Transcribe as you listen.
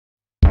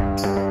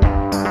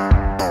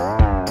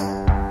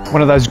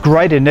One of those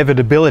great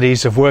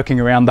inevitabilities of working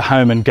around the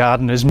home and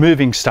garden is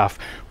moving stuff.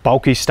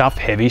 Bulky stuff,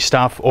 heavy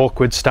stuff,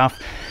 awkward stuff.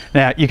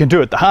 Now, you can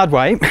do it the hard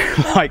way,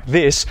 like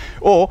this,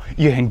 or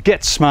you can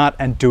get smart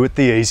and do it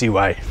the easy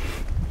way.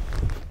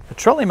 A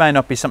trolley may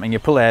not be something you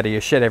pull out of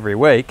your shed every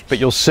week, but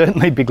you'll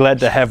certainly be glad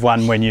to have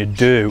one when you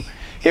do.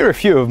 Here are a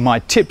few of my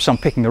tips on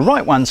picking the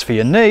right ones for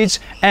your needs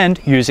and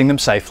using them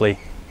safely.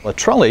 A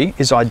trolley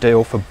is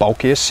ideal for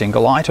bulkier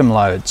single item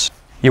loads.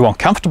 You want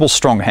comfortable,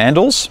 strong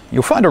handles.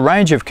 You'll find a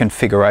range of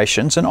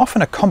configurations and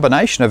often a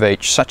combination of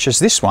each, such as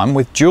this one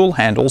with dual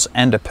handles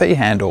and a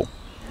P-handle.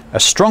 A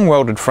strong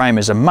welded frame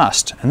is a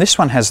must, and this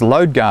one has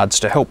load guards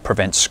to help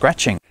prevent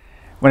scratching.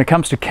 When it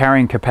comes to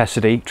carrying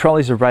capacity,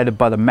 trolleys are rated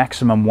by the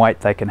maximum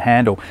weight they can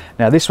handle.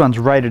 Now this one's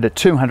rated at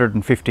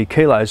 250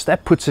 kilos.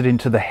 That puts it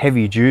into the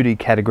heavy duty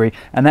category,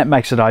 and that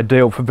makes it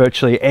ideal for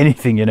virtually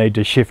anything you need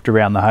to shift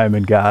around the home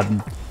and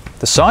garden.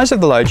 The size of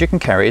the load you can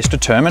carry is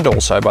determined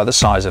also by the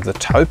size of the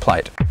toe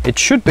plate. It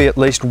should be at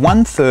least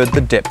 1/3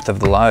 the depth of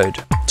the load.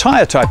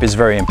 Tyre type is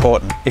very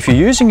important. If you're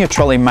using your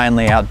trolley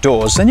mainly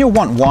outdoors, then you'll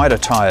want wider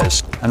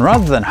tyres. And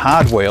rather than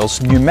hard wheels,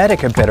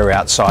 pneumatic are better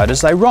outside as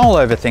they roll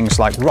over things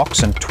like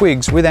rocks and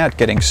twigs without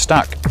getting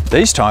stuck.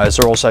 These tyres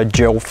are also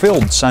gel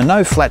filled, so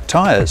no flat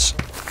tyres.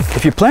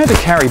 If you plan to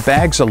carry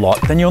bags a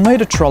lot, then you'll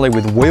need a trolley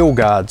with wheel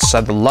guards so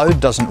the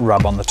load doesn't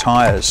rub on the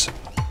tyres.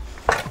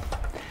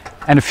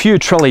 And a few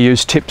trolley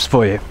use tips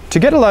for you. To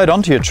get a load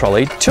onto your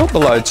trolley, tilt the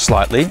load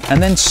slightly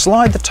and then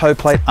slide the toe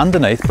plate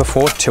underneath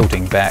before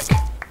tilting back.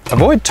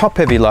 Avoid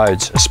top-heavy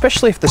loads,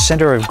 especially if the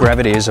centre of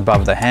gravity is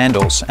above the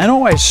handles, and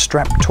always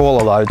strap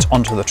taller loads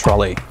onto the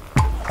trolley.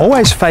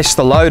 Always face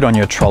the load on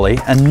your trolley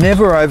and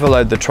never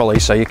overload the trolley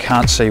so you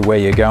can't see where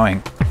you're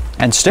going.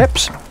 And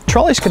steps?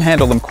 Trolleys can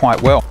handle them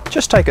quite well.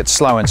 Just take it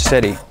slow and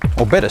steady.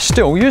 Or better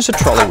still, use a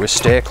trolley with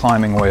stair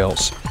climbing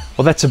wheels.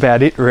 Well, that's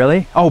about it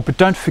really. Oh, but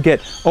don't forget,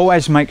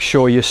 always make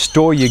sure you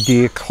store your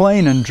gear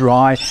clean and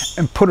dry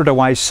and put it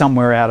away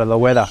somewhere out of the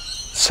weather.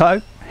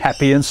 So,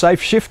 happy and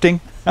safe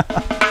shifting.